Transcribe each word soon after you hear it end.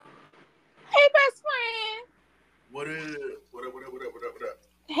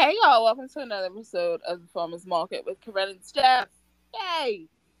Hey y'all, welcome to another episode of the Farmers Market with Corinne and Steph. Yay!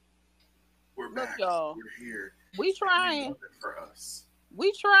 We're Look, back. y'all, We're here. we And you trying. love it for us.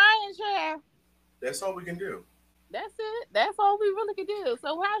 We trying, Chef. That's all we can do. That's it. That's all we really can do.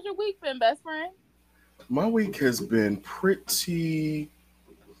 So how's your week been, best friend? My week has been pretty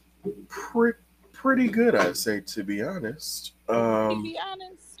good, I'd say, to be honest. To be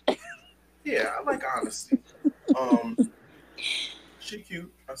honest. Yeah, I like honesty. Um, she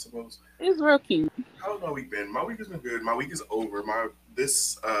cute, I suppose. It's real cute. How's my week been? My week has been good. My week is over. My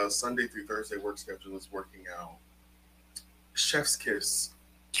this Sunday through Thursday work schedule is working out. Chef's kiss,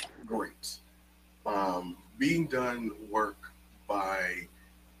 great. Being done work by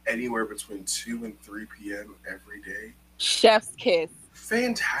anywhere between 2 and 3 p.m. every day. Chef's kiss.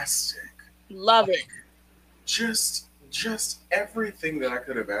 Fantastic. Love it. Just everything that I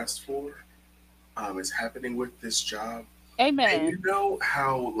could have asked for is happening with this job. And Amen. you know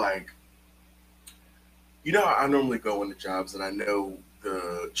how I normally go into jobs and I know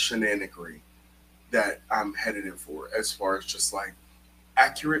the shenanigery that I'm headed in for as far as just like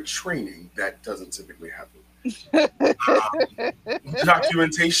accurate training that doesn't typically happen.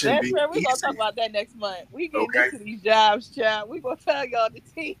 Documentation That's being where we're gonna easy. talk about that next month. We get Okay. into these jobs, child. We gonna tell y'all the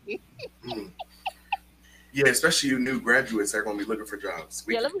tea. Mm. Yeah, especially you new graduates that are going to be looking for jobs.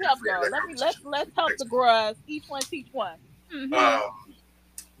 Yeah, let me help y'all. Let's help the grass. Each one teach one. Mm-hmm.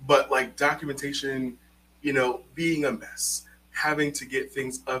 But like documentation, being a mess, having to get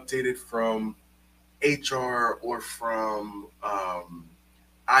things updated from HR or from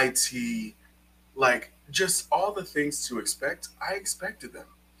IT, like just all the things to expect. I expected them.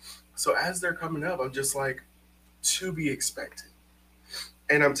 So as they're coming up, I'm just like, to be expected.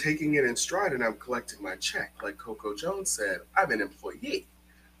 And I'm taking it in stride and I'm collecting my check. Like Coco Jones said, I'm an employee.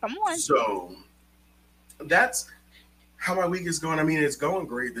 Come on. So that's how my week is going. I mean, it's going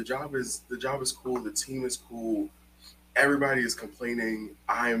great. The job is cool. The team is cool. Everybody is complaining.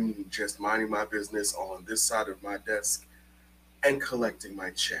 I'm just minding my business on this side of my desk and collecting my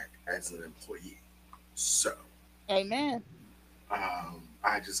check as an employee. So, Amen.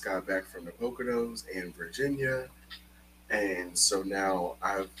 I just got back from the Poconos in Virginia. And so now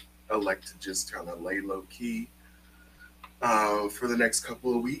I've elected just kind of lay low key for the next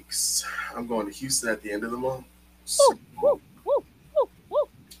couple of weeks. I'm going to Houston at the end of the month. So Woo, woo, woo, woo.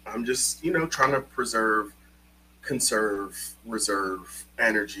 I'm just, trying to conserve, reserve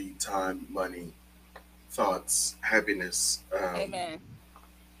energy, time, money, thoughts, happiness, Amen.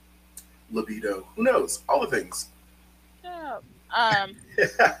 libido. Who knows? All the things. Yeah. I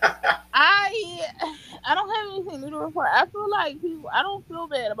don't have anything new to report. I feel like I don't feel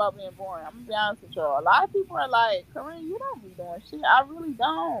bad about being boring. I'm gonna be honest with y'all. A lot of people are like, Corinne, you don't be doing shit. I really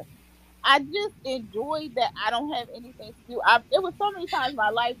don't. I just enjoy that I don't have anything to do. There was so many times in my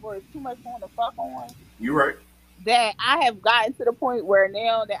life where it's too much going to fuck on You right. that I have gotten to the point where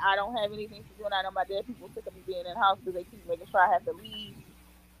now that I don't have anything to do and I know my dead people sick of me being in the house because they keep making sure I have to leave.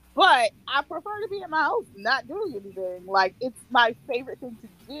 But I prefer to be in my house, not doing anything. Like, it's my favorite thing to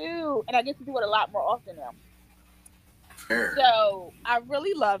do. And I get to do it a lot more often now. Fair. So, I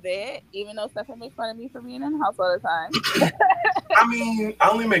really love it. Even though Stephanie makes fun of me for being in the house all the time. I mean, I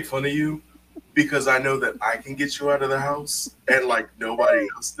only make fun of you because I know that I can get you out of the house and like nobody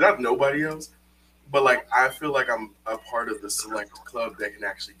else. Not nobody else. But like, I feel like I'm a part of the select club that can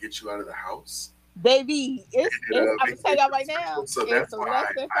actually get you out of the house. Baby, I'm going to tell y'all right now. So it's that's less why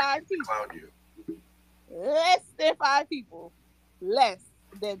than I 5 people. clown you. Less than 5 people. Less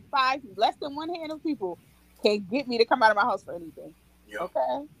than 5 people. Less than one hand of people can get me to come out of my house for anything. Yep.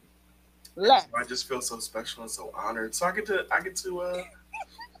 Okay? Less. I just feel so special and so honored. So I get to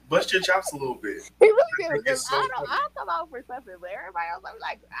bust your chops a little bit. He really did. Because So I'll come out for something, but everybody else, I'm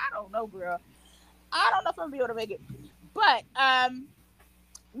like, I don't know, girl. I don't know if I'm going to be able to make it. But,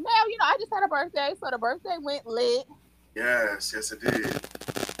 now, I just had a birthday, so the birthday went lit. Yes, it did.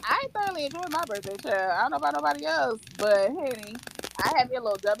 I thoroughly enjoyed my birthday, child. I don't know about nobody else, but honey, I had me a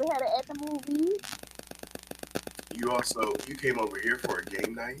little doubleheader at the movies. You came over here for a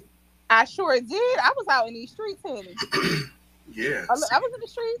game night? I sure did. I was out in these streets, honey. Yeah. I was in the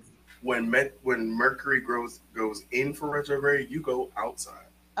streets. When Mercury goes in for retrograde, you go outside.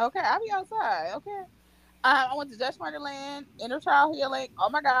 Okay, I'll be outside. Okay. I went to Dutch Wonderland, Inner Child Healing.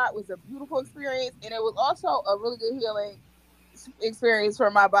 Oh my God, it was a beautiful experience, and it was also a really good healing experience for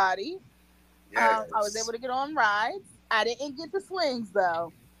my body. Yes. I was able to get on rides. I didn't get the swings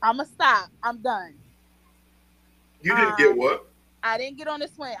though. I'ma stop. I'm done. You didn't get what? I didn't get on the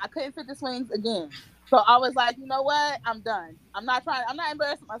swing. I couldn't fit the swings again. So I was like, you know what? I'm done. I'm not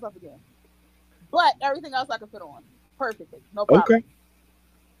embarrassing myself again. But everything else I could fit on perfectly. No problem. Okay.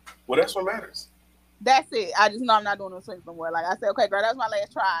 Well, that's what matters. That's it. I just know I'm not doing those swings no more. Like I said, okay, girl, that was my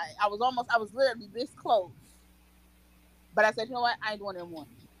last try. I was literally this close. But I said, you know what? I ain't doing it anymore.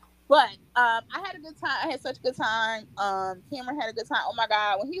 But I had a good time. I had such a good time. Cameron had a good time. Oh my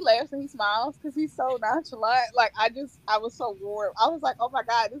God, when he laughs and he smiles because he's so nonchalant. Like I was so warm. I was like, oh my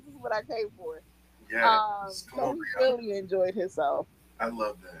God, this is what I came for. Yeah. Come So on, he Brianna. really enjoyed himself. I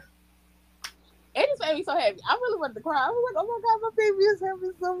love that. It just made me so happy. I really wanted to cry. I was like, oh my God, my baby is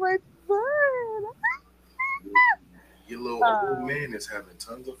having so much fun. Your little old man is having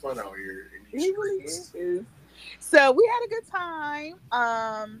tons of fun out here in these He really streets. is. So we had a good time.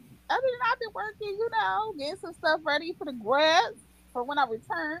 Other than I've been working, getting some stuff ready for the grads for when I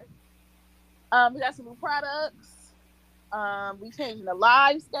return. We got some new products. We changing the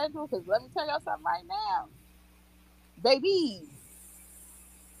live schedule because let me tell y'all something right now, baby.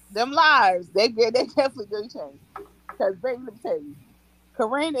 Them lives, they definitely gonna change. Because baby, let me tell you,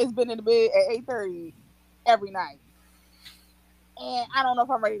 Corinne has been in the bed at 8:30 every night, and I don't know if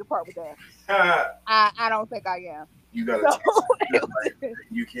I'm ready to part with that. I don't think I am. You gotta So, taste it.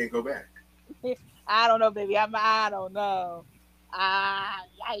 You can't go back. I don't know, baby. I don't know.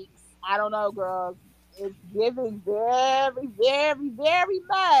 Yikes. I don't know, girls. It's giving very, very, very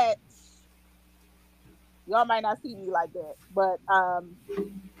much. Y'all might not see me like that, but I'm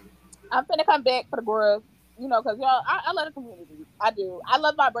finna come back for the growth. Because y'all, I love the community. I do. I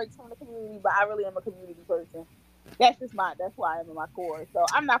love my breaks from the community, but I really am a community person. That's why I am in my core. So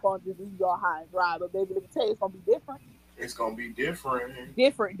I'm not gonna just leave y'all high and dry, but baby, let me tell you, it's gonna be different. It's gonna be different.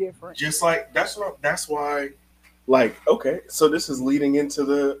 Different. Just like that's why. Like, okay, so this is leading into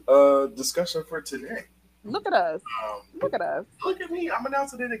the discussion for today. Look at us. Look at us. Look at me. I'm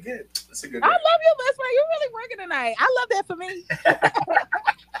announcing it again. It's a good I day. love you, best friend. You're really working tonight. I love that for me.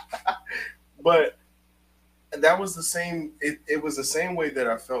 But that was the same. It was the same way that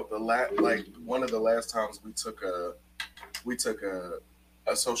I felt like one of the last times we took a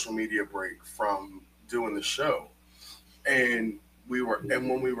social media break from doing the show, and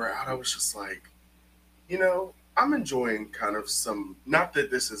when we were out, I was just like, I'm enjoying kind of some. Not that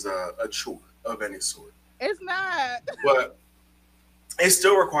this is a chore of any sort. It's not. But it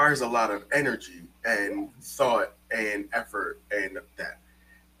still requires a lot of energy and thought and effort and that.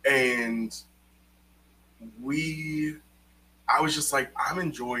 And I was just like, I'm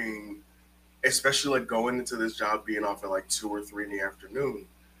enjoying, especially like going into this job, being off at like 2 or 3 in the afternoon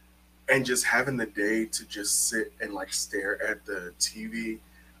and just having the day to just sit and like stare at the TV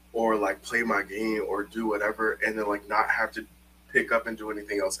or like play my game or do whatever and then like not have to pick up and do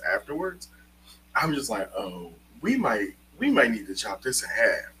anything else afterwards. I'm just like, oh, we might need to chop this in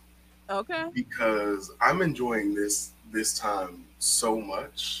half. Okay. Because I'm enjoying this time so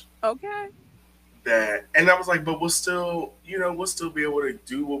much. Okay. And I was like, but we'll still be able to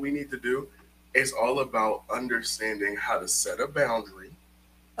do what we need to do. It's all about understanding how to set a boundary,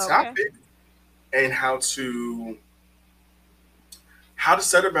 topic, and how to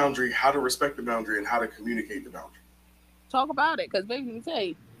set a boundary, how to respect the boundary, and how to communicate the boundary. Talk about it, because baby, let me tell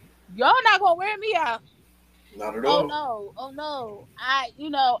you, y'all not gonna wear me out. Not at all. Oh no.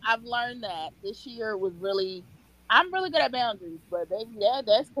 I've learned that this year was really. I'm really good at boundaries, but baby,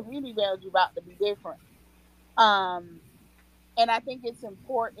 that's community boundary about to be different. And I think it's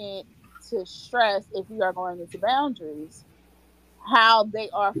important to stress if we are going into boundaries, how they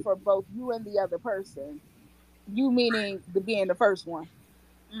are for both you and the other person. You meaning being the first one.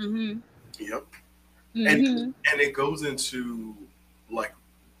 Mm-hmm. Yep. Mm-hmm. And it goes into like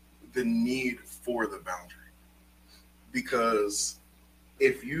the need for the boundary. Because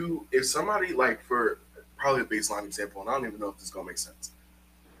if somebody, like, for probably a baseline example, and I don't even know if this is gonna make sense,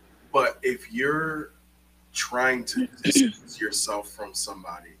 but if you're trying to distance yourself from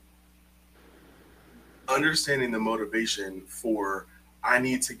somebody, understanding the motivation for I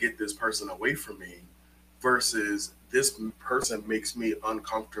need to get this person away from me versus this person makes me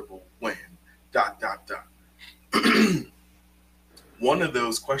uncomfortable when ... One of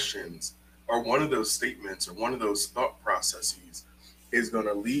those questions or one of those statements or one of those thought processes is going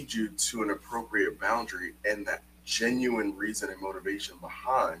to lead you to an appropriate boundary and that genuine reason and motivation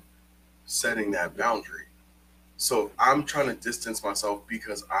behind setting that boundary. So if I'm trying to distance myself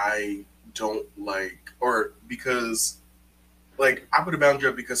because I don't like, or because like I put a boundary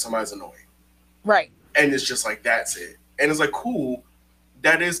up because somebody's annoying. Right. And it's just like, that's it. And it's like, cool.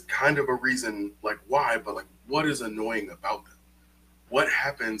 That is kind of a reason, like, why, but like, what is annoying about them? What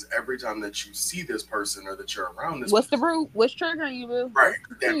happens every time that you see this person or that you're around this What's person? the root? What's triggering you, boo? Right.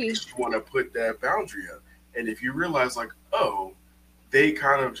 That makes you want to put that boundary up. And if you realize, like, oh, they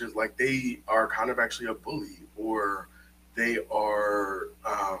kind of just like, they are kind of actually a bully, or they are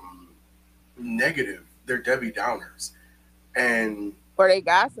negative. They're Debbie Downers, and Or they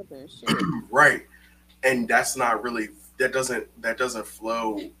gossip and shit. right, and that's not really that doesn't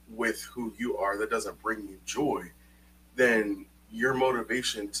flow with who you are. That doesn't bring you joy. Then your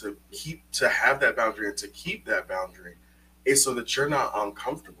motivation to have that boundary and to keep that boundary is so that you're not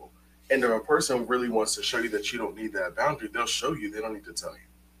uncomfortable. And if a person really wants to show you that you don't need that boundary, they'll show you. They don't need to tell you.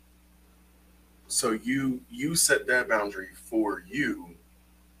 So you set that boundary for you,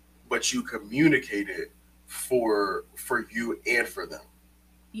 but you communicate it for you and for them.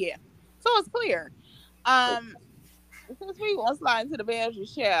 Yeah. So it's clear. Since we want to slide into the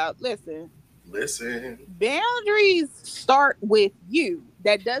boundaries, child, Listen. boundaries start with you.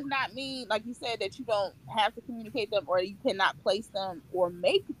 That does not mean, like you said, that you don't have to communicate them or you cannot place them or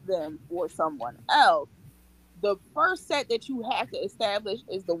make them for someone else. The first set that you have to establish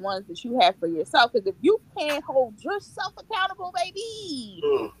is the ones that you have for yourself. Because if you can't hold yourself accountable, baby,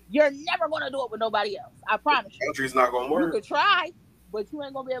 you're never going to do it with nobody else. I promise you. Boundaries not going to work. You could try, but you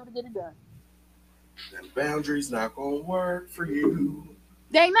ain't going to be able to get it done. And boundaries not going to work for you.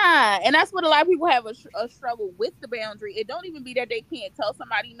 They not. And that's what a lot of people have a struggle with the boundary. It don't even be that they can't tell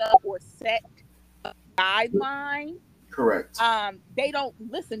somebody no or set a guideline. Correct. They don't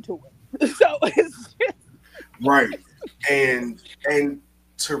listen to it. So it's just... Right. And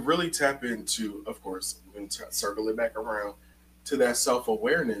to really tap into, of course, and circle it back around to that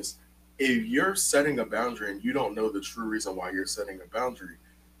self-awareness, if you're setting a boundary and you don't know the true reason why you're setting a boundary,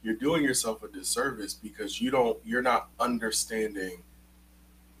 you're doing yourself a disservice because you're not understanding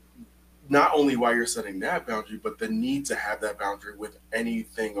not only why you're setting that boundary, but the need to have that boundary with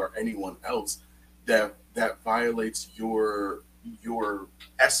anything or anyone else that violates your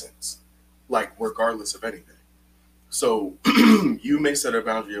essence, like regardless of anything. So you may set a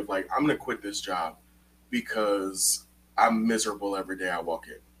boundary of like, I'm going to quit this job because I'm miserable every day I walk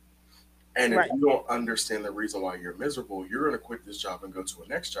in. And if you don't understand the reason why you're miserable, you're going to quit this job and go to a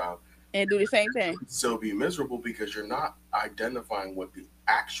next job. And do the same thing. Still be miserable because you're not identifying what the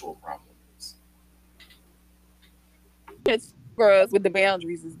actual problem is. It's for us with the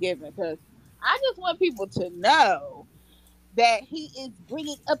boundaries is given. Because I just want people to know that he is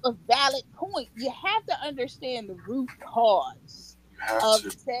bringing up a valid point. You have to understand the root cause of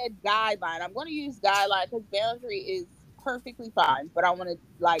said guideline. I'm going to use guideline because boundary is perfectly fine, but I want to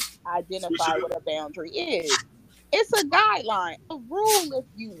identify what a boundary is. It's a guideline, a rule, if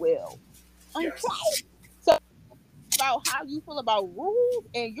you will. Okay. Yes. So about how you feel about rules,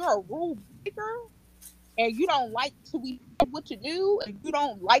 and you're a rule breaker, and you don't like to be what you do, and you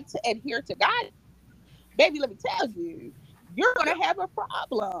don't like to adhere to guidelines, baby, let me tell you, you're going to have a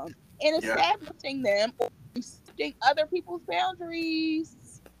problem in establishing them or respecting other people's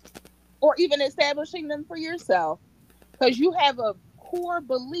boundaries or even establishing them for yourself. Because you have a core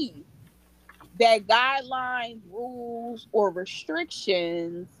belief that guidelines, rules, or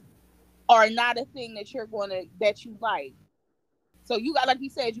restrictions are not a thing that that you like. So you got, like you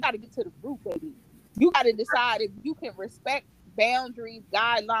said, you got to get to the root, baby. You got to decide if you can respect boundaries,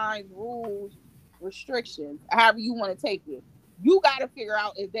 guidelines, rules, restrictions, however you want to take it. You got to figure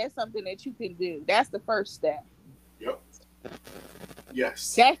out if that's something that you can do. That's the first step. Yep.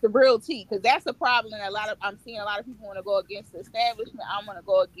 Yes. That's the real tea, because that's the problem. And I'm seeing a lot of people want to go against the establishment. I'm going to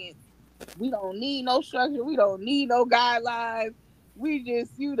go against. We don't need no structure. We don't need no guidelines. We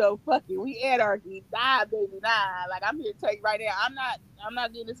just, fuck it. We anarchy. Nah, baby, nah. Like, I'm here to tell you right now. I'm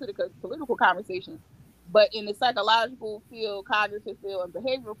not getting into the political conversation, but in the psychological field, cognitive field, and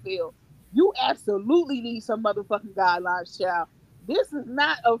behavioral field, you absolutely need some motherfucking guidelines, child. This is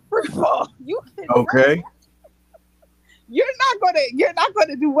not a free fall. Okay. You're not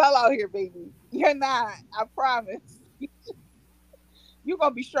gonna do well out here, baby. You're not. I promise. You're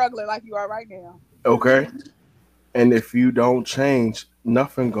gonna be struggling like you are right now. Okay. And if you don't change,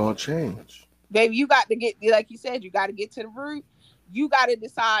 nothing gonna change. Baby, you got to get, like you said, you got to get to the root. You got to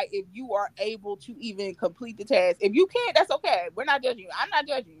decide if you are able to even complete the task. If you can't, that's okay. We're not judging you. I'm not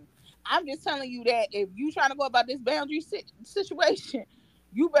judging you. I'm just telling you that if you trying to go about this boundary situation,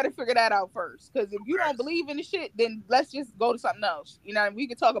 you better figure that out first. Because if you don't believe in the shit, then let's just go to something else. We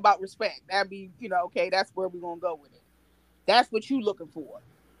can talk about respect. That'd be, okay, that's where we're going to go with it. That's what you looking for.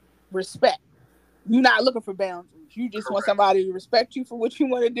 Respect. You're not looking for boundaries. You just want somebody to respect you for what you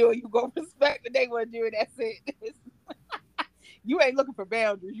want to do, and you go respect what they want to do, and that's it. You ain't looking for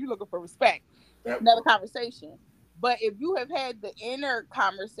boundaries. You looking for respect. Another conversation. But if you have had the inner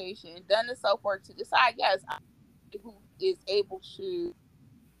conversation, done the self-work to decide, yes, I'm who is able to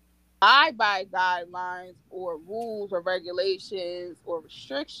abide by guidelines or rules or regulations or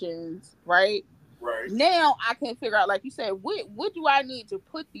restrictions, right? Right. Now I can figure out, like you said, what do I need to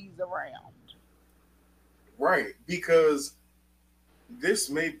put these around? Right. Because this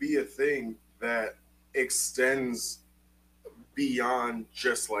may be a thing that extends beyond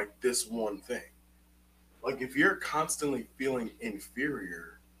just like this one thing. Like if you're constantly feeling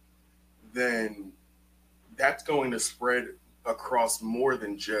inferior, then that's going to spread across more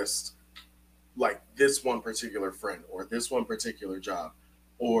than just like this one particular friend or this one particular job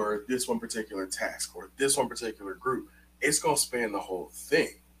or this one particular task or this one particular group. It's going to span the whole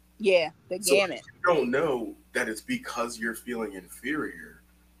thing. Yeah, the So if gamut. you don't know that it's because you're feeling inferior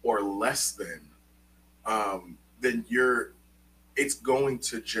or less than, then you're it's going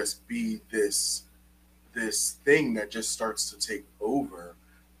to just be this thing that just starts to take over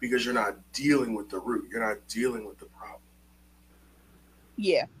because you're not dealing with the root. You're not dealing with the problem.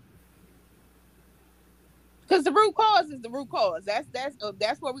 Yeah, because the root cause is the root cause.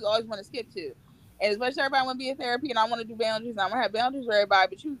 That's what we always want to skip to. And as much as everybody want to be in therapy, and I want to do boundaries, and I want to have boundaries for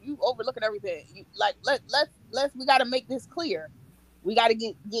everybody, but you overlooking everything. Like let's we got to make this clear. We got to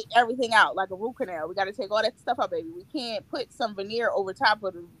get everything out like a root canal. We got to take all that stuff out, baby. We can't put some veneer over top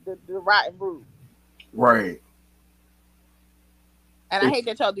of the rotten root. Right. And I hate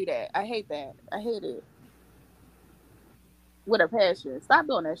that y'all do that. I hate that. I hate it with a passion. Stop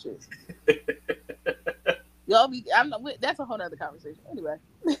doing that shit. Y'all be. I'm not. That's a whole nother conversation. Anyway,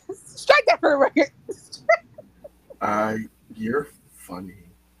 strike that for the record. You're funny.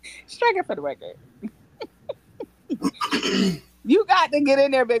 Strike it for the record. You got to get in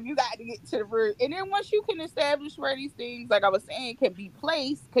there, baby. You got to get to the root. And then once you can establish where these things, like I was saying, can be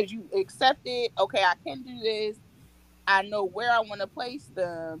placed because you accept it. Okay, I can do this. I know where I want to place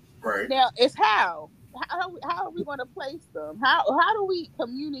them. Right. Now it's how. How are we going to place them? How do we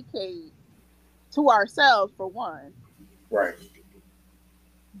communicate to ourselves, for one? Right.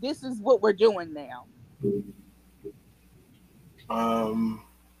 This is what we're doing now.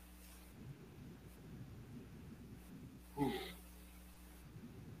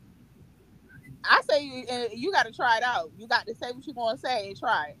 I say you got to try it out. You got to say what you're going to say and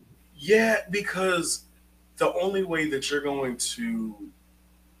try it. Yeah, because the only way that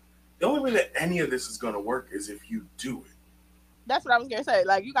any of this is going to work is if you do it. That's what I was going to say.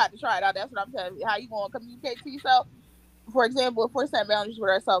 Like, you got to try it out. That's what I'm telling you. How you going to communicate to yourself? For example, if we're setting boundaries with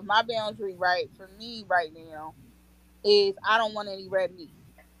ourselves, my boundary, right, for me right now is I don't want any red meat.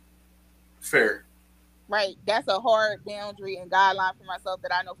 Fair. Right? That's a hard boundary and guideline for myself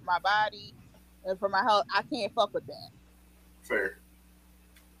that I know for my body and for my health. I can't fuck with that. Fair.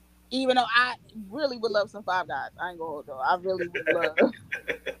 Even though I really would love some Five Guys. I ain't gonna hold though. I really would love.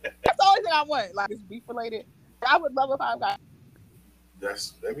 That's the only thing I want. Like, it's beef related. I would love a Five Guys.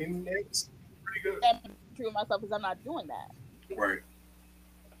 That's pretty good. I'm true with myself because I'm not doing that. Right.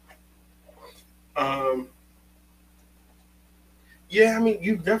 Yeah, I mean,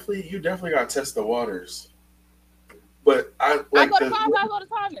 you definitely got to test the waters. But I go to Five Guys all the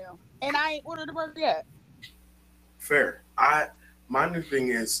time now, and I ain't ordered a burger yet. Fair. My new thing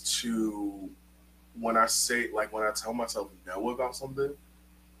is to when I tell myself no about something,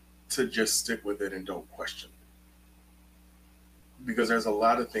 to just stick with it and don't question it. Because there's a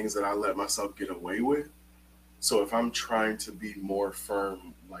lot of things that I let myself get away with. So if I'm trying to be more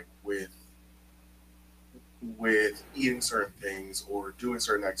firm, like with eating certain things or doing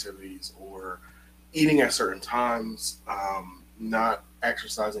certain activities or eating at certain times, not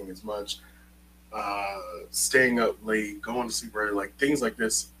exercising as much, staying up late, going to sleep early, like things like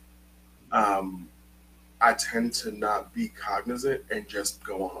this, I tend to not be cognizant and just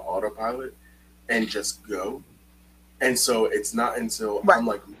go on autopilot and just go. And so it's not until I'm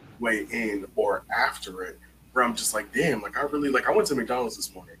like way in or after it where I'm just like, damn, like I went to McDonald's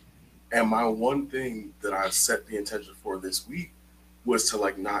this morning, and my one thing that I set the intention for this week was to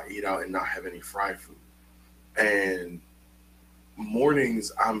like not eat out and not have any fried food. And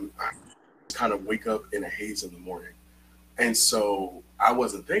mornings I kind of wake up in a haze in the morning. And so I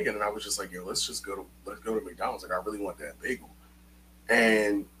wasn't thinking, and I was just like, yo, let's go to McDonald's. Like, I really want that bagel.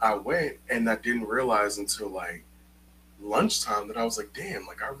 And I went, and I didn't realize until like lunchtime that I was like, damn,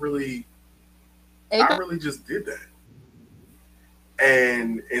 like I really just did that.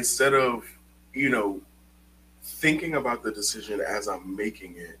 And instead of, thinking about the decision as I'm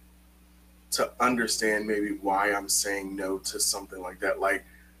making it, to understand maybe why I'm saying no to something like that. Like,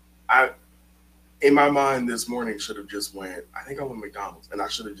 in my mind this morning should have just went, I think I want McDonald's, and I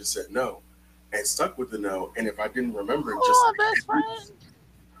should have just said no and stuck with the no. And if I didn't remember, best friend.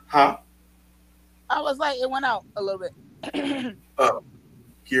 Huh? I was like, it went out a little bit. Can you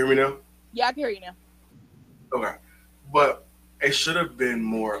hear me now? Yeah, I can hear you now. Okay. But it should have been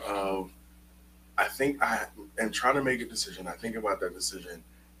more of, I think I am trying to make a decision. I think about that decision,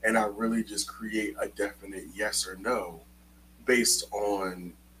 and I really just create a definite yes or no based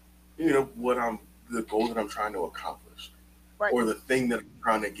on what I'm the goal that I'm trying to accomplish Right. or the thing that I'm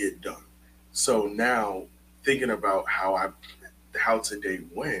trying to get done. So now thinking about how today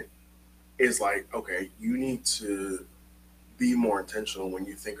went is like, okay, you need to be more intentional when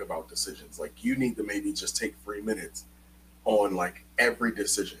you think about decisions. Like you need to maybe just take 3 minutes on like every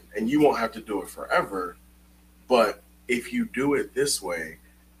decision. And you won't have to do it forever, but if you do it this way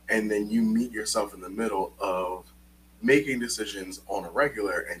and then you meet yourself in the middle of making decisions on a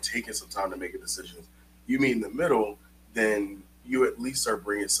regular and taking some time to make a decision, you meet in the middle, then you at least are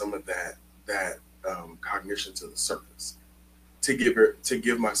bringing some of that cognition to the surface to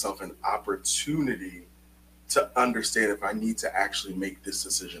give myself an opportunity to understand if I need to actually make this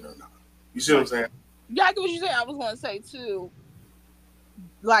decision or not. You see what I'm saying? Yeah, I get what you're saying. I was going to say too,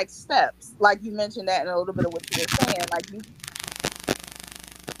 like steps, like you mentioned that in a little bit of what you were saying. Like you,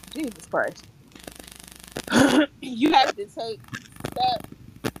 Jesus Christ, you have to take steps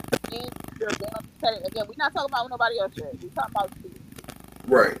in your boundary setting. Again, we're not talking about nobody else yet. We're talking about you.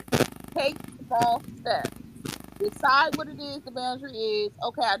 Right. Take small steps. Decide what it is the boundary is.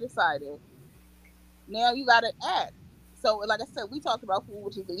 Okay, I decided. Now you got to act. So, like I said, we talked about food,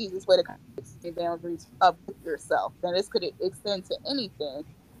 which is the easiest way to extend boundaries of yourself. And this could extend to anything.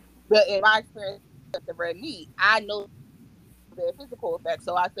 But in my experience with the red meat, I know the physical effects.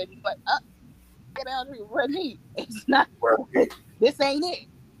 So I said, you know what? The boundary with red meat. It's not. Right. This ain't it.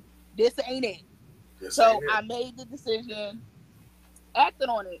 This ain't it. This So ain't it. I made the decision, acted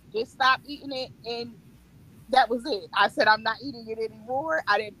on it. Just stop eating it, and that was it. I said I'm not eating it anymore.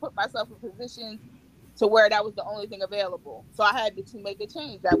 I didn't put myself in positions to where that was the only thing available. So I had to make a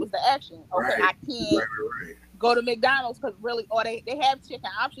change. That was the action. Okay, Right. I can't Right. go to McDonald's because really, or they have chicken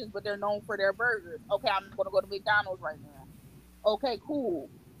options, but they're known for their burgers. Okay, I'm not going to go to McDonald's right now. Okay, cool.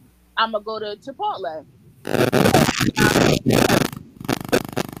 I'm going to go to Chipotle.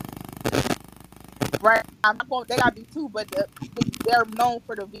 Right? I'm not going, they got to be two, but they're known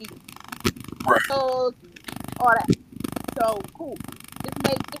for the vegan. Right. So, all that. So, cool. Just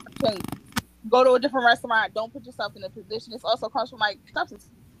make different changes. Go to a different restaurant. Don't put yourself in a position. This also comes from like substance.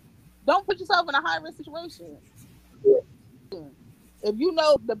 Don't put yourself in a high risk situation. Yeah. If you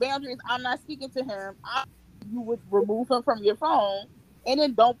know the boundaries, I'm not speaking to him. You would remove him from your phone, and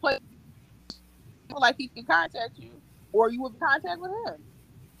then don't put like he can contact you, or you would contact with him.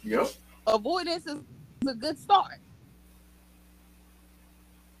 Yep. Avoidance is a good start.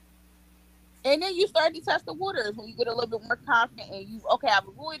 And then you start to test the waters when you get a little bit more confident and you, okay, I've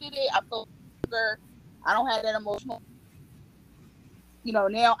avoided it. I feel better. I don't have that emotional.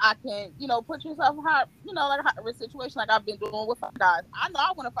 Now I can, put yourself in high, like a high risk situation like I've been doing with Five Guys. I know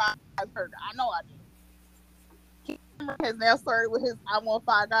I want a Five Guys burger. I know I do. Cameron has now started with his I want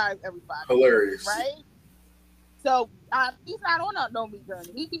Five Guys every 5 days. Hilarious. Right? So he's not on no meat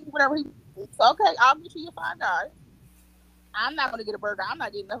journey. He can do whatever he wants. So, okay, I'll get you your Five Guys. I'm not going to get a burger. I'm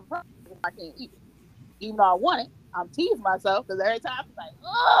not getting nothing if I can't eat it. Even though I want it, I'm teasing myself because every time I'm like,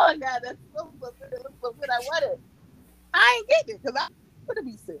 oh, God, that's so good. It looks so good. I want it. I ain't getting it because I'm going to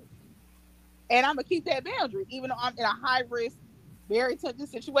be sick. And I'm going to keep that boundary, even though I'm in a high risk, very tempting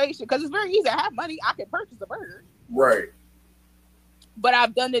situation. Because it's very easy. I have money. I can purchase a burger. Right. But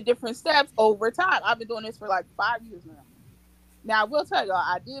I've done the different steps over time. I've been doing this for like 5 years now. Now, I will tell y'all,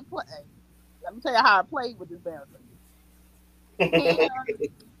 I did play. Let me tell you how I played with this boundary.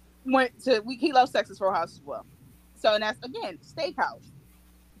 He loves Texas Roadhouse as well. So and that's again steakhouse,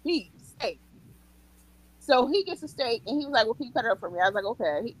 beef, steak. So he gets a steak and he was like, "Well, can you cut it up for me?" I was like,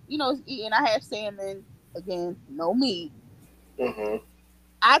 "Okay." He's eating. I have salmon again, no meat. Mm-hmm.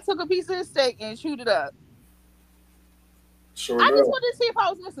 I took a piece of the steak and chewed it up. Sure. I just wanted to see if I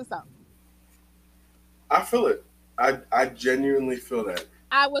was missing something. I feel it. I genuinely feel that.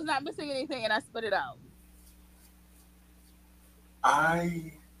 I was not missing anything, and I spit it out.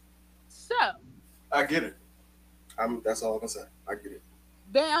 I get it. That's all I'm gonna say. I get it.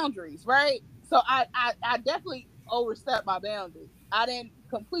 Boundaries, right? So I definitely overstepped my boundaries. I didn't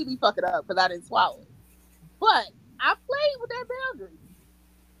completely fuck it up because I didn't swallow it, but I played with that boundary.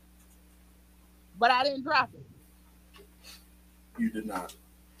 But I didn't drop it. You did not.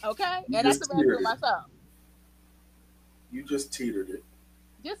 Okay, and that's the boundary of myself. You just teetered it.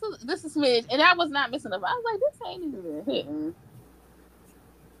 This is smidge, and I was not missing enough. I was like, this ain't even hitting.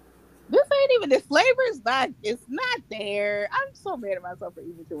 This ain't even, the flavor is not, it's not there. I'm so mad at myself for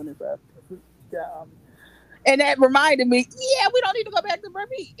even doing this up. This is dumb. And that reminded me, yeah, we don't need to go back to red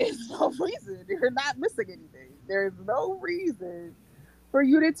meat. There's no reason. You're not missing anything. There's no reason for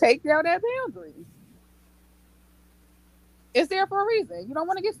you to take down that boundary. It's there for a reason. You don't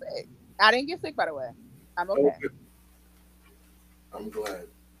want to get sick. I didn't get sick, by the way. I'm okay. Okay, I'm glad.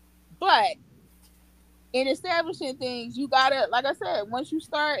 But in establishing things, you gotta, like I said, once you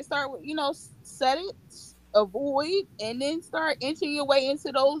start with, set it, avoid, and then start inching your way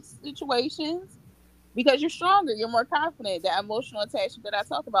into those situations because you're stronger, you're more confident. That emotional attachment that I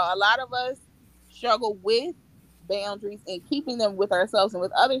talked about, a lot of us struggle with boundaries and keeping them with ourselves and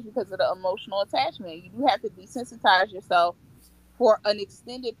with others because of the emotional attachment. You do have to desensitize yourself for an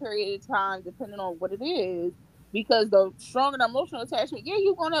extended period of time, depending on what it is, because the stronger the emotional attachment, yeah,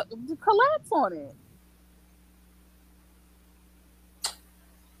 you're gonna collapse on it.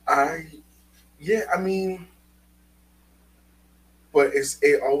 I yeah, I mean, but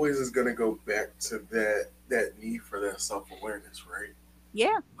it always is gonna go back to that need for that self awareness, right?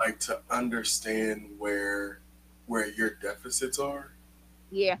 Yeah, Like to understand where your deficits are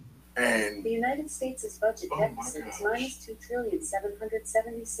yeah. and The United States' budget oh my deficit is gosh. minus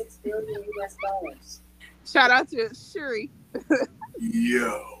 $2,776 billion. Shout out to Shuri.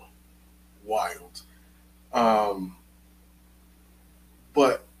 Yo, wild. Um,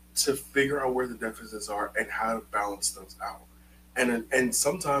 but to figure out where the deficits are and how to balance those out, and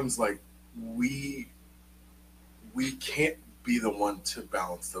sometimes like we we can't be the one to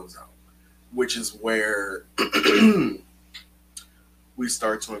balance those out, which is where we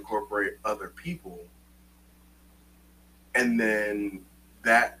start to incorporate other people, and then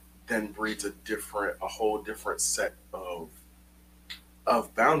that then breeds a whole different set of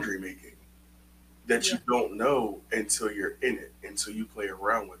boundary making that Yeah, you don't know until you're in it, until you play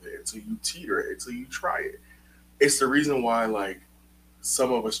around with it, until you teeter it, until you try it. It's the reason why like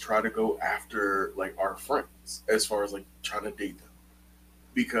some of us try to go after like our friends as far as like trying to date them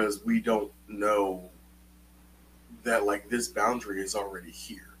because we don't know that like this boundary is already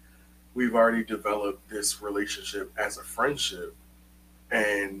here. We've already developed this relationship as a friendship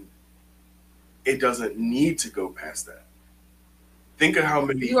and it doesn't need to go past that. Think of how you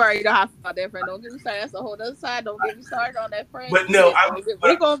many already know how I feel about that friend. Don't get me started. That's a whole other side. Don't get me started on that friend but no, shit. but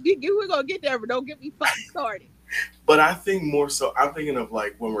We're gonna get there, but don't get me fucking started. but I think more so I'm thinking of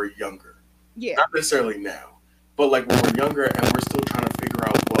like when we're younger. Yeah, Not necessarily now, but like when we're younger and we're still trying to figure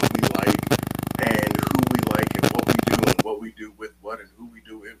out what we like and who we like and what we do and what we do with what and who we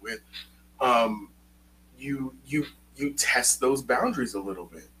do it with. Um, you test those boundaries a little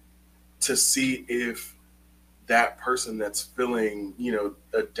bit to see if that person that's filling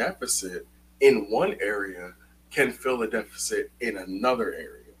a deficit in one area can fill a deficit in another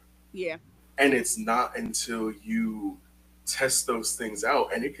area. yeah, And it's not until you test those things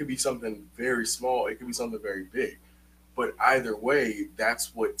out, and it could be something very small, it could be something very big. But either way,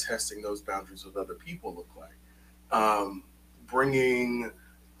 that's what testing those boundaries with other people look like. Bringing,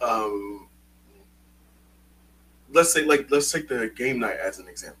 um, let's take the game night as an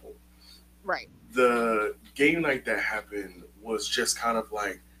example. right. The game night that happened was just kind of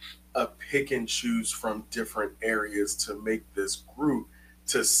like a pick and choose from different areas to make this group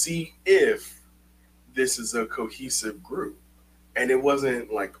to see if this is a cohesive group. And it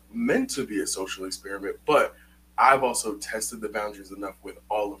wasn't like meant to be a social experiment, but I've also tested the boundaries enough with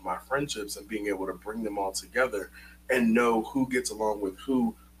all of my friendships and being able to bring them all together and know who gets along with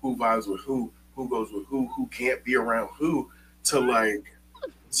who vibes with who goes with who can't be around who, to like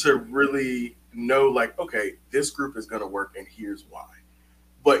to really know like, okay, this group is gonna work and here's why.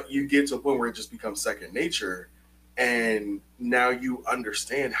 But you get to a point where it just becomes second nature, and now you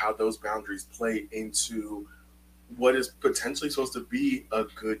understand how those boundaries play into what is potentially supposed to be a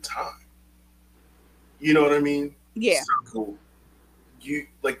good time. You know what I mean? Yeah. So you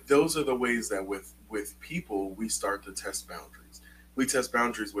like those are the ways that with people we start to test boundaries. We test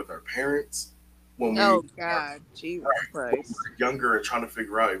boundaries with our parents when we Oh are God, Jesus when Christ. we're younger and trying to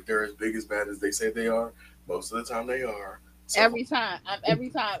figure out if they're as big as bad as they say they are. Most of the time they are. So, Every time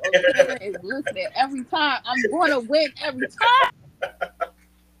a parent is listening, every time I'm gonna win every time.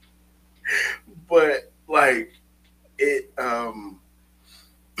 but like it,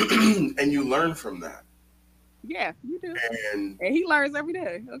 and you learn from that, Yeah, you do. and And he learns every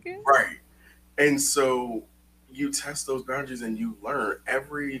day. Okay. right, and so you test those boundaries and you learn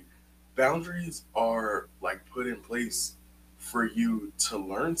every boundaries are like put in place for you to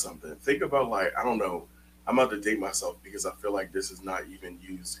learn something. Think about like I don't know. I'm about to date myself because I feel like this is not even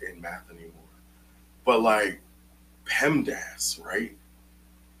used in math anymore. But like PEMDAS, right?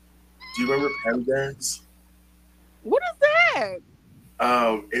 Do you remember PEMDAS? What is that?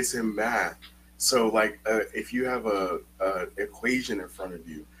 It's in math. So like if you have a equation in front of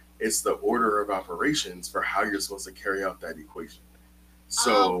you, it's the order of operations for how you're supposed to carry out that equation.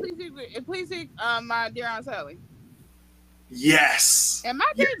 Oh, So please take my dear Aunt Sally. yes, And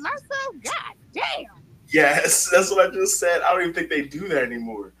my yes, baby myself, god damn. yes. That's what I just said. I don't even think they do that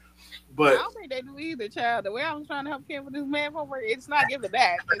anymore. I But don't think they do either, child. The way I was trying to help Kim with this man homework, it's not giving it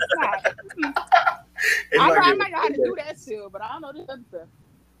back. It's not. it's I know not I giving. might know how to do that still, but I don't know this other stuff.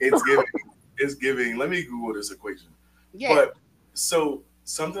 It's giving. It's giving. Let me Google this equation. Yeah. But so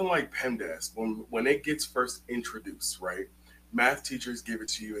something like PEMDAS, when it gets first introduced, right? Math teachers give it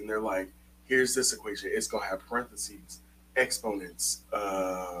to you, and they're like, "Here's this equation. It's gonna have parentheses, exponents.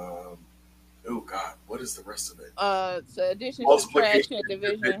 Oh God, what is the rest of it? So addition, Multiplication, subtraction,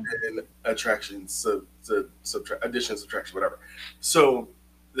 division. division, attraction, subtract, addition, subtraction, whatever." So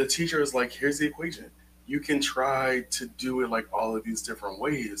the teacher is like, "Here's the equation. You can try to do it like all of these different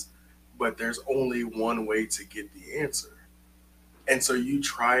ways, but there's only one way to get the answer." And so you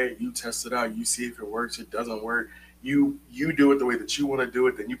try it, you test it out, you see if it works, it doesn't work. You do it the way that you want to do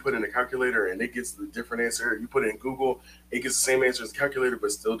it, then you put in a calculator and it gets the different answer. You put it in Google, it gets the same answer as the calculator,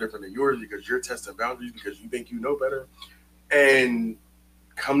 but still different than yours because you're testing boundaries because you think you know better. And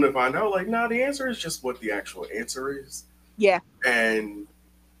come to find out, like, nah, the answer is just what the actual answer is. Yeah. And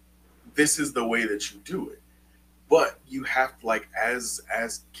this is the way that you do it. But you have to, like, as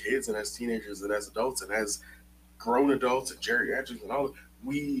kids and as teenagers and as adults and as grown adults and geriatrics and all,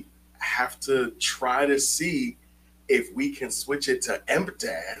 we have to try to see if we can switch it to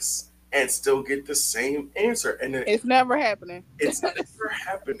MDAS and still get the same answer. And then It's never happening. it's never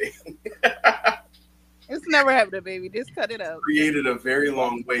happening. It's never happening, baby. Just cut it out. Created a very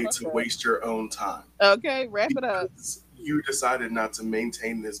long way to waste your own time. Okay, wrap it up. Because you decided not to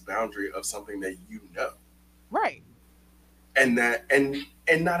maintain this boundary of something that you know. Right. And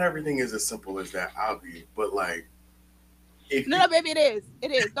not everything is as simple as that, obviously, but like, no, baby, it is.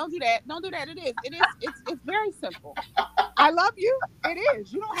 It is. Don't do that. Don't do that. It is. It is. It's very simple. I love you. It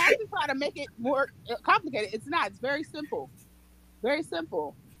is. You don't have to try to make it more complicated. It's not. It's very simple. Very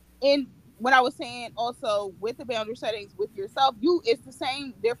simple. And when I was saying also with the boundary settings with yourself, it's the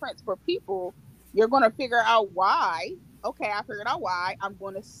same difference for people. You're going to figure out why. Okay, I figured out why. I'm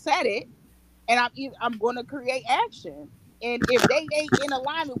going to set it, and I'm going to create action. And if they ain't in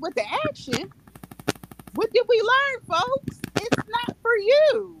alignment with the action, what did we learn, folks? It's not for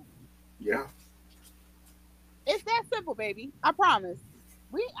you. Yeah. It's that simple, baby. I promise.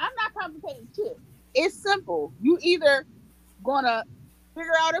 I'm not complicating shit. It's simple. You either gonna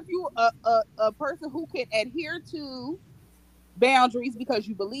figure out if you a person who can adhere to boundaries because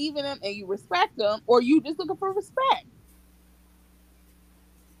you believe in them and you respect them, or you just looking for respect.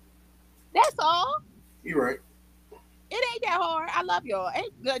 That's all. You're right. It ain't that hard. I love y'all.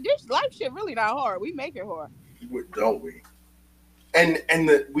 This life shit really not hard. We make it hard. Don't we? And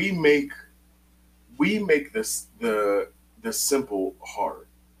that we make this the simple hard.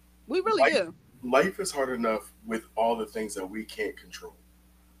 We really do. Life is hard enough with all the things that we can't control.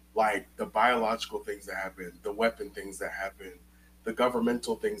 Like the biological things that happen, the weapon things that happen, the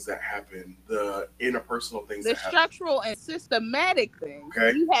governmental things that happen, the interpersonal things that happen. The structural and systematic things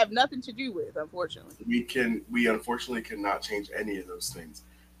we have nothing to do with, unfortunately. We unfortunately cannot change any of those things.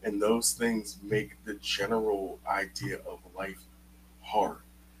 And those things make the general idea of life hard.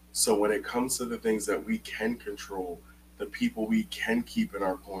 So when it comes to the things that we can control, the people we can keep in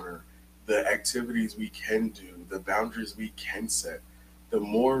our corner, the activities we can do, the boundaries we can set, the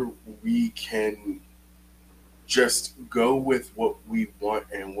more we can just go with what we want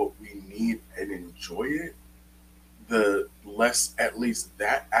and what we need and enjoy it, the less at least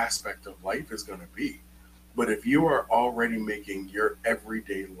that aspect of life is going to be. But if you are already making your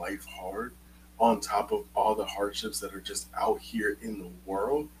everyday life hard on top of all the hardships that are just out here in the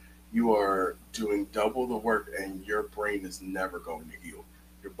world, you are doing double the work and your brain is never going to heal.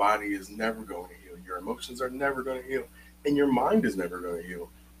 Your body is never going to heal. Your emotions are never going to heal. And your mind is never going to heal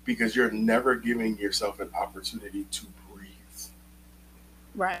because you're never giving yourself an opportunity to breathe.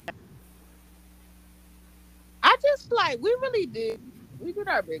 Right. I just we really did. We did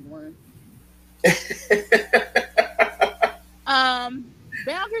our big one.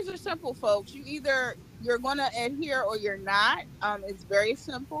 Boundaries are simple, folks. You're gonna adhere or you're not. It's very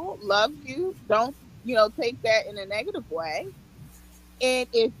simple. Love you. Don't take that in a negative way. And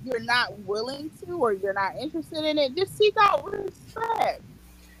if you're not willing to or you're not interested in it, just seek out respect.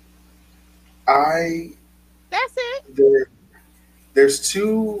 That's it. There's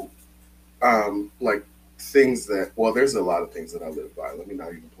two things that, well, there's a lot of things that I live by. Let me not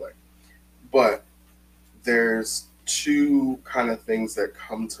even play. But there's two kind of things that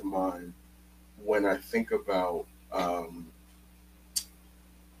come to mind when I think about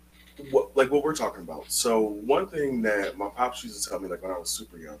what we're talking about. So one thing that my pops used to tell me, like when I was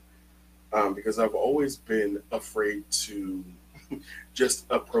super young, because I've always been afraid to just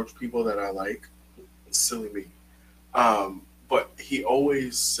approach people that I like. Silly me. But he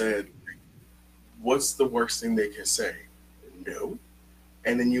always said, "What's the worst thing they can say? No,"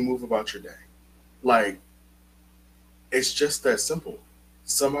 and then you move about your day. Like it's just that simple.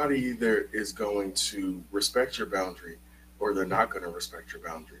 Somebody either is going to respect your boundary or they're not going to respect your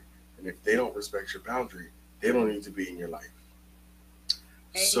boundary. And if they don't respect your boundary, they don't need to be in your life.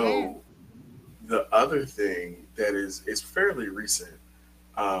 Amen. So the other thing that is fairly recent,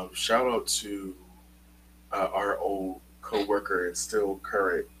 shout out to our old co-worker and still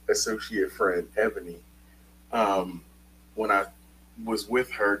current associate friend Ebony. When I was with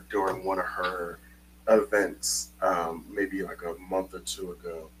her during one of her events, maybe like a month or two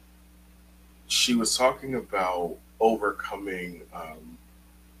ago, she was talking about overcoming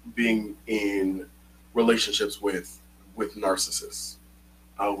being in relationships with narcissists.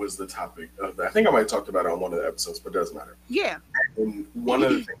 Was the topic of that. I think I might have talked about it on one of the episodes, but it doesn't matter. Yeah. And one of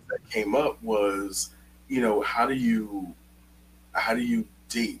the things that came up was, how do you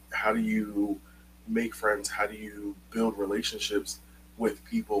date? How do you make friends? How do you build relationships with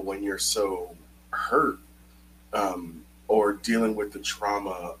people when you're so hurt, or dealing with the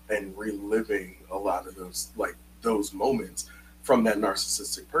trauma and reliving a lot of those moments from that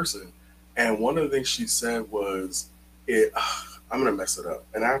narcissistic person? And one of the things she said was, "It." I'm gonna mess it up,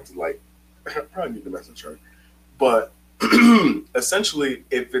 and I have to I probably need to message her. But essentially,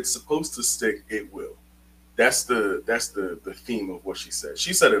 if it's supposed to stick, it will. That's the theme of what she said.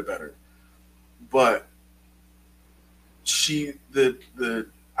 She said it better, but the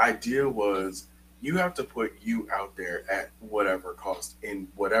idea was you have to put you out there at whatever cost in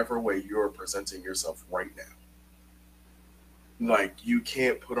whatever way you're presenting yourself right now. Like you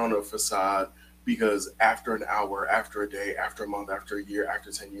can't put on a facade because after an hour, after a day, after a month, after a year,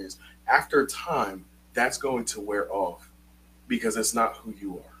 after 10 years, after time, that's going to wear off because it's not who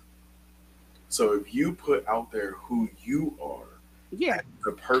you are. So if you put out there who you are, Yeah.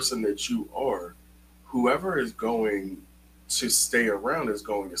 the person that you are, whoever is going to stay around is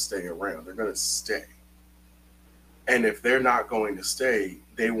going to stay around. They're going to stay. And if they're not going to stay,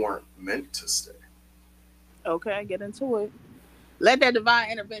 they weren't meant to stay. Okay, get into it. Let that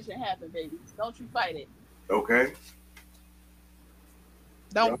divine intervention happen, baby. Don't you fight it. Okay?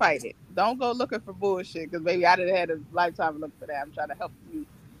 Don't Yep. fight it. Don't go looking for bullshit because, baby, I didn't had a lifetime look for that. I'm trying to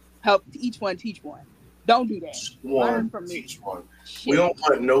help each one teach one. Don't do that. Learn One, from me. teach one. Shit. We don't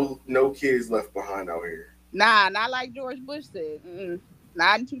want no kids left behind out here. Nah, not like George Bush said.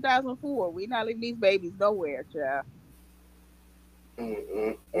 Not in 2004. We not leaving these babies nowhere, child. And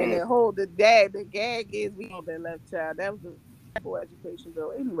the gag is we on that left child. That was a poor education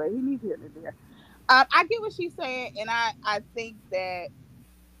bill. Anyway, he needs here and there. I get what she's saying, and I think that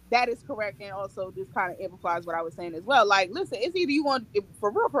is correct, and also just kind of amplifies what I was saying as well. Like, listen, it's either you want,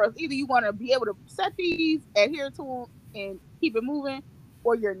 for real, for us, either you want to be able to set these, adhere to them, and keep it moving,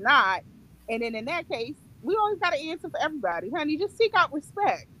 or you're not. And then in that case, we always got to answer for everybody, honey. Just seek out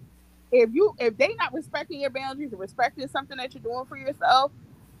respect. If they not respecting your boundaries or respecting something that you're doing for yourself,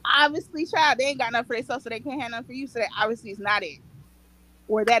 obviously, child, they ain't got nothing for themselves, so they can't have nothing for you. So that obviously is not it,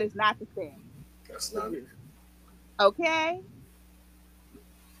 or that is not the thing. That's not it. Okay.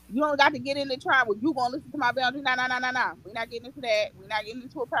 You don't got to get into trying. Well, you gonna listen to my boundary? Nah. We're not getting into that. We're not getting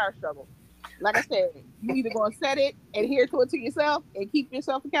into a power struggle. Like I said, you either gonna set it, adhere to it to yourself, and keep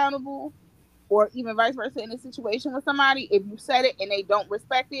yourself accountable, or even vice versa in a situation with somebody. If you set it and they don't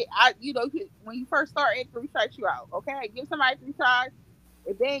respect it, when you first start, it 3 strikes you out. Okay, give somebody 3 tries.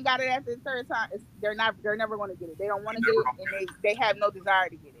 If they ain't got it after the 3rd time, they're never going to get it. They don't want to get it, and they have no desire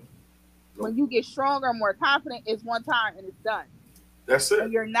to get it. Nope. When you get stronger, more confident, it's one time and it's done. That's it.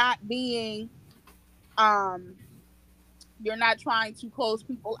 And you're not being, you're not trying to close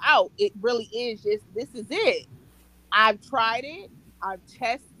people out. It really is just, this is it. I've tried it. I've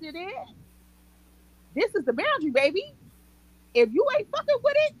tested it. This is the boundary, baby. If you ain't fucking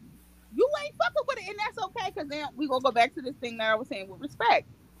with it, you ain't fucking with it, and that's okay, because then we gonna go back to this thing that I was saying with respect.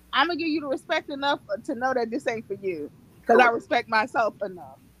 I'm gonna give you the respect enough to know that this ain't for you, because I respect myself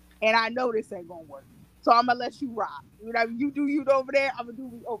enough, and I know this ain't gonna work. So I'm gonna let you rock. You do you over there. I'm gonna do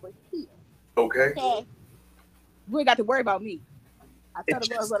me over here. Okay. You ain't got to worry about me. I tell the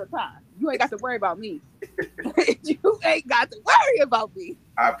girls all the time. You ain't got to worry about me. You ain't got to worry about me.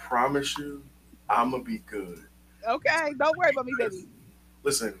 I promise you, I'm gonna be good. Okay, don't worry about me, baby.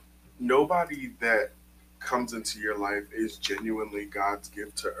 Listen, nobody that comes into your life is genuinely God's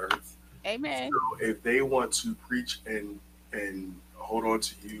gift to earth. Amen. So if they want to preach and hold on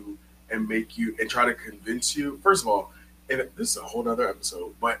to you and make you and try to convince you. First of all, and this is a whole other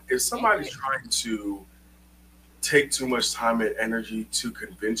episode, but if somebody's trying to take too much time and energy to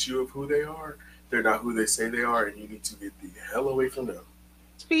convince you of who they are, they're not who they say they are, and you need to get the hell away from them.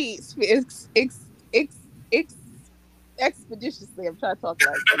 Speed, expeditiously. I'm trying to talk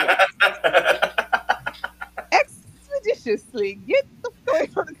like expeditiously. Get the fuck away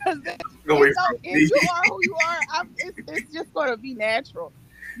from because if you are who you are, it's just going to be natural.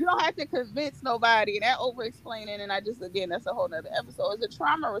 You don't have to convince nobody, and that over explaining. And that's a whole nother episode. It's a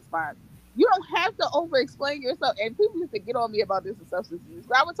trauma response. You don't have to over explain yourself. And people used to get on me about this in substance use.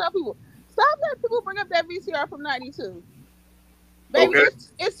 I would tell people, stop letting people bring up that VCR from '92. Baby, okay.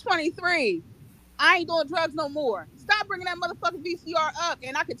 It's 23. I ain't doing drugs no more. Stop bringing that motherfucking VCR up,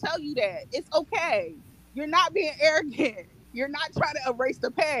 and I can tell you that. It's okay. You're not being arrogant. You're not trying to erase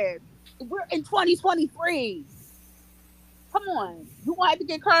the past. We're in 2023. Come on. You want to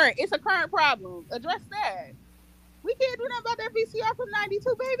get current. It's a current problem. Address that. We can't do nothing about that VCR from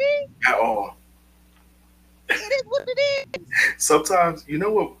 92, baby. At all. It is what it is. Sometimes, you know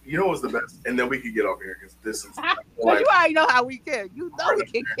what's the best? And then we can get off here because this is like, you already know how we can. You know we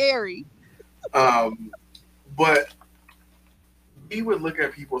can carry. But we would look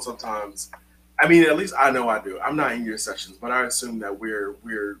at people sometimes. I mean, at least I know I do. I'm not in your sessions, but I assume that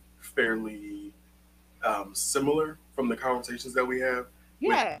we're fairly similar from the conversations that we have.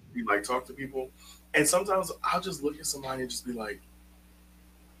 Yeah. We like talk to people. And sometimes I'll just look at somebody and just be like,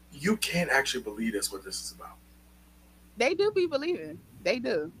 you can't actually believe that's what this is about. They do be believing. They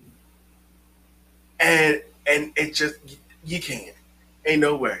do. And it just, you can't. Ain't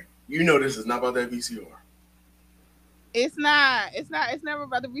no way. You know this is not about that VCR. It's not. It's never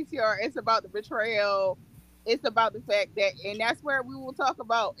about the VCR. It's about the betrayal. It's about the fact that, and that's where we will talk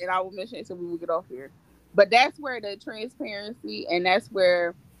about, and I will mention it so we will get off here. But that's where the transparency and that's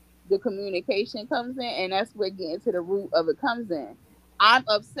where the communication comes in, and that's where getting to the root of it comes in. I'm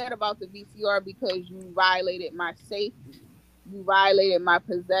upset about the VCR because you violated my safety. You violated my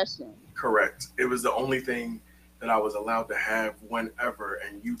possession. Correct. It was the only thing that I was allowed to have whenever,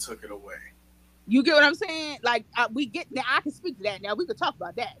 and you took it away. You get what I'm saying? Like we get now. I can speak to that now. We could talk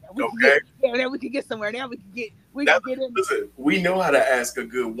about that. Now, then we can get somewhere. Now we can get in. Listen, we know how to ask a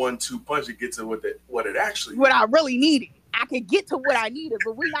good 1-2 punch and get to what it actually. What I really needed. I could get to what I needed,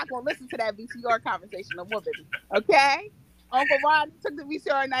 but we're not gonna listen to that VCR conversation no more, baby. Okay? Uncle Rod took the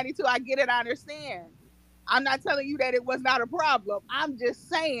VCR in '92. I get it. I understand. I'm not telling you that it was not a problem. I'm just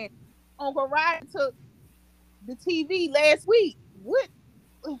saying Uncle Rod took the TV last week.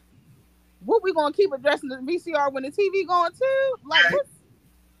 What we gonna keep addressing the VCR when the TV going too? Like,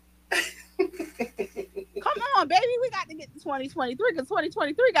 come on, baby, we got to get to 2023 because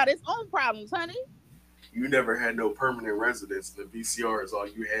 2023 got its own problems, honey. You never had no permanent residence. The VCR is all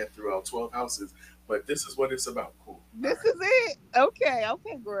you had throughout 12 houses. But this is what it's about. Cool. This is it. Okay,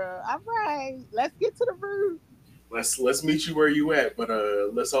 girl. All right, let's get to the root. Let's meet you where you at, but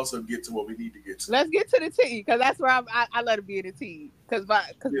let's also get to what we need to get to. Let's get to the tea, because that's where I let it be in the tea, because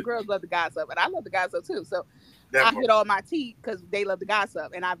the girls love the gossip, and I love the gossip too. So I hit all my tea because they love the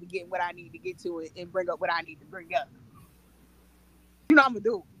gossip, and I be getting what I need to get to it and bring up what I need to bring up. You know I'm gonna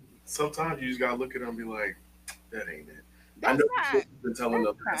do it. Sometimes you just gotta look at them and be like, "That ain't it." I know you've been telling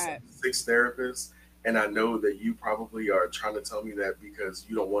them 6 therapists, and I know that you probably are trying to tell me that because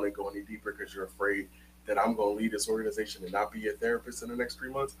you don't want to go any deeper because you're afraid that I'm going to lead this organization and not be a therapist in the next 3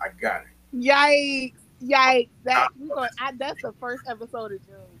 months. I got it. Yikes. That's the first episode of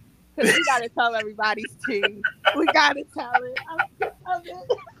June. Because we got to tell everybody's tea. We got to tell it. I'm sick of it.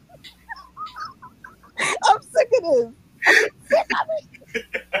 I'm sick of this. I'm sick of it.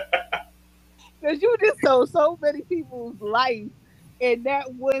 Because you just told so many people's life in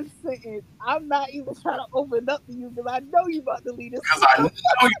that one sentence. I'm not even trying to open up to you because I know you about to leave this. Because I know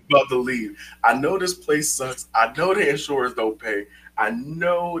you about to leave. I know this place sucks. I know the insurers don't pay. I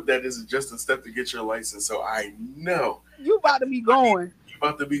know that this is just a step to get your license. So I know you about to be going.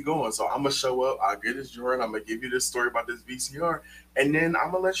 So I'm gonna show up. I'll get this Jordan. I'm gonna give you this story about this VCR, and then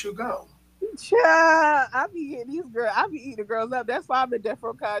I'm gonna let you go. Child, I be getting these girls. I be eating the girls up. That's why I'm in death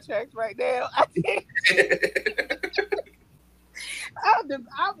row contracts right now.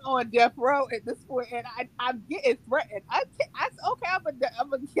 I'm on death row at this point, and I'm getting threatened. Okay, I'm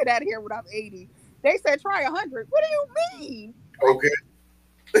gonna get out of here when I'm 80. They said try 100. What do you mean? Okay.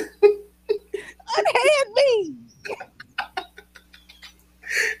 Unhand me.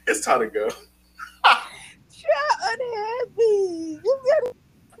 It's time to go. Child, unhand me. You get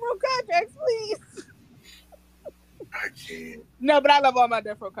row contracts, please. I can't. No, but I love all my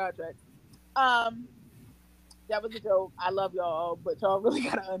death row contracts. That was a joke. I love y'all, but y'all really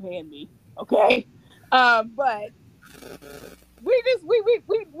gotta unhand me, okay? But we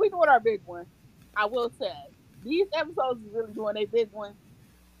doing our big one. I will say these episodes is really doing a big one.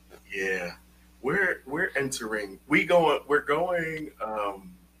 Yeah, we're entering. We're going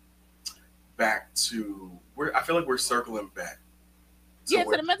back to. I feel like we're circling back. To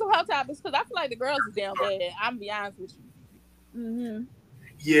the mental health topics because I feel like the girls is down bad. I'm gonna be honest with you. Mm-hmm.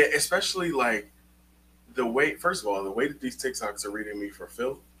 Yeah, especially like the way. First of all, the way that these TikToks are reading me for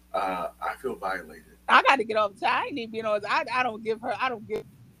filth, I feel violated. I got to get off. I ain't even being on. I don't give her. I don't give.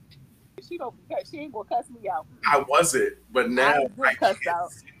 She ain't gonna cuss me out. I wasn't, but now I cussed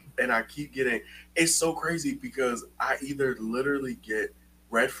out. And I keep getting. It's so crazy because I either literally get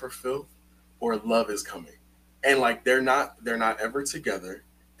read for filth or love is coming, and like they're not ever together.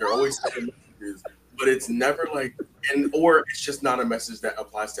 They're always sending messages, but it's never like or it's just not a message that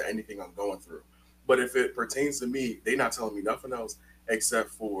applies to anything I'm going through. But if it pertains to me, they're not telling me nothing else except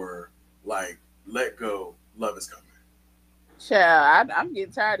for like let go, love is coming. Child, I'm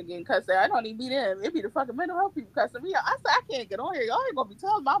getting tired of getting cussed out. I don't even be them. It be the fucking mental health people cussing me out. I said I can't get on here. Y'all ain't gonna be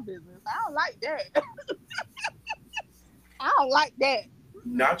telling my business. I don't like that. I don't like that.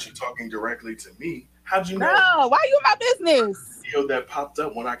 Not you talking directly to me. How'd you know? No, why you in my business? Video that popped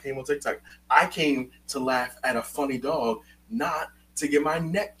up when I came on TikTok. I came to laugh at a funny dog, not to get my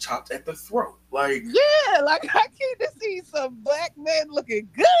neck chopped at the throat. Like like I came to see some black men looking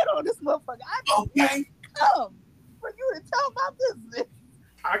good on this motherfucker. I come for you to tell my business.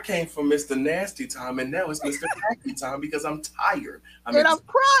 I came from Mr. Nasty time, and now it's Mr. Happy time because I'm tired. I'm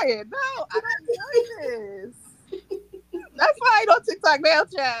crying. No, I don't do this. That's why I ain't on TikTok now,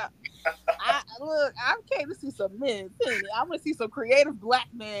 child. I came to see some men. I want to see some creative black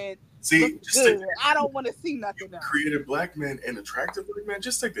men. See, I don't want to see nothing else. Creative black men and attractive black men.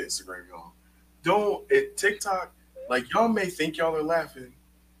 Just take the Instagram, y'all. TikTok, like y'all may think y'all are laughing,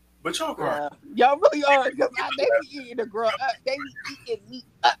 but y'all crying. Yeah. Y'all really are because they be eating the girl up. They be eating me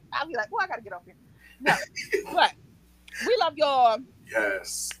up. I'll be like, I gotta get off here. No, but we love y'all.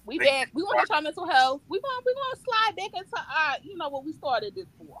 Yes. We back. We want to try mental health. We gonna slide back into our, what we started this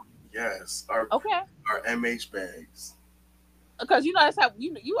for. Yes. Our MH bags. Because that's how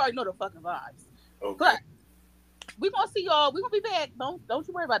you already know the fucking vibes. Okay. But we gonna see y'all. We gonna be back. Don't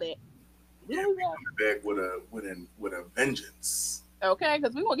you worry about that. We gonna be back with a vengeance. Okay,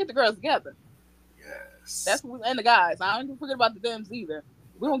 because we gonna get the girls together. Yes. That's what and the guys. I don't even forget about the thems either.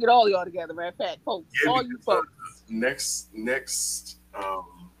 We gonna get all y'all together, matter of fact, folks. All you folks. Next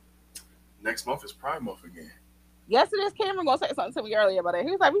month is Pride Month again. Yes, it is. Cameron gonna say something to me earlier about it.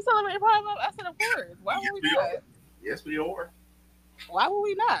 He was like, "We celebrating Pride Month." I said, "Of course. Why would we not?" Yes, we are. Why would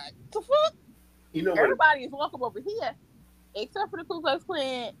we not? The fuck? Everybody is welcome over here, except for the Ku Klux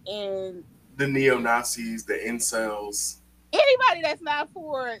Klan and the neo-Nazis, the incels. Anybody that's not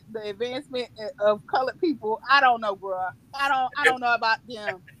for the advancement of colored people, I don't know, bro. I don't know about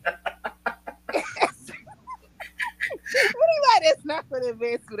them. Anybody that's not for the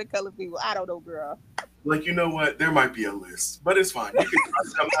advancement of colored people, I don't know, girl. Like, you know what? There might be a list, but it's fine. It's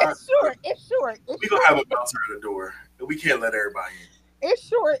short. We're going to have a bouncer at the door. We can't let everybody in. It's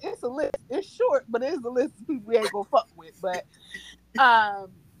short. It's a list. It's short, but it's a list of people we ain't going to fuck with. But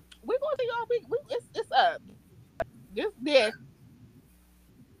we're going to y'all. It's up. Just there.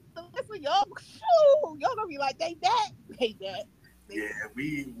 Listen, y'all going to be like, they back. Yeah,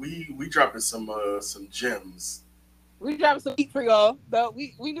 we dropping some gems. We dropping some heat for y'all. Though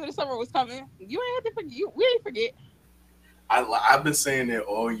we knew the summer was coming. You ain't have to forget. We ain't forget. I've been saying it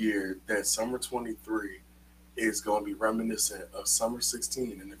all year that summer 23 is going to be reminiscent of summer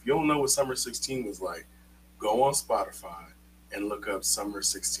 16. And if you don't know what summer 16 was like, go on Spotify and look up summer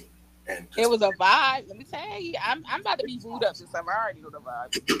 16. And it was a vibe. Let me tell you, I'm about to be booed up this summer. I already know the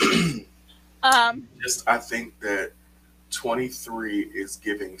vibe. I think that 23 is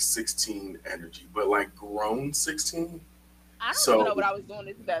giving 16 energy, but like grown 16. I don't even know what I was doing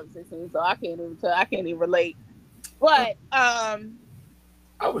in 2016, so I can't even tell. I can't even relate. But I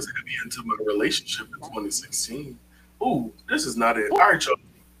was heavy into my relationship in 2016. Ooh, this is not it. All right, y'all.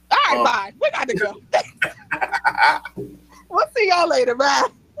 All right, bye. We got to go. We'll see y'all later. Bye.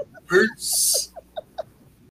 Peace.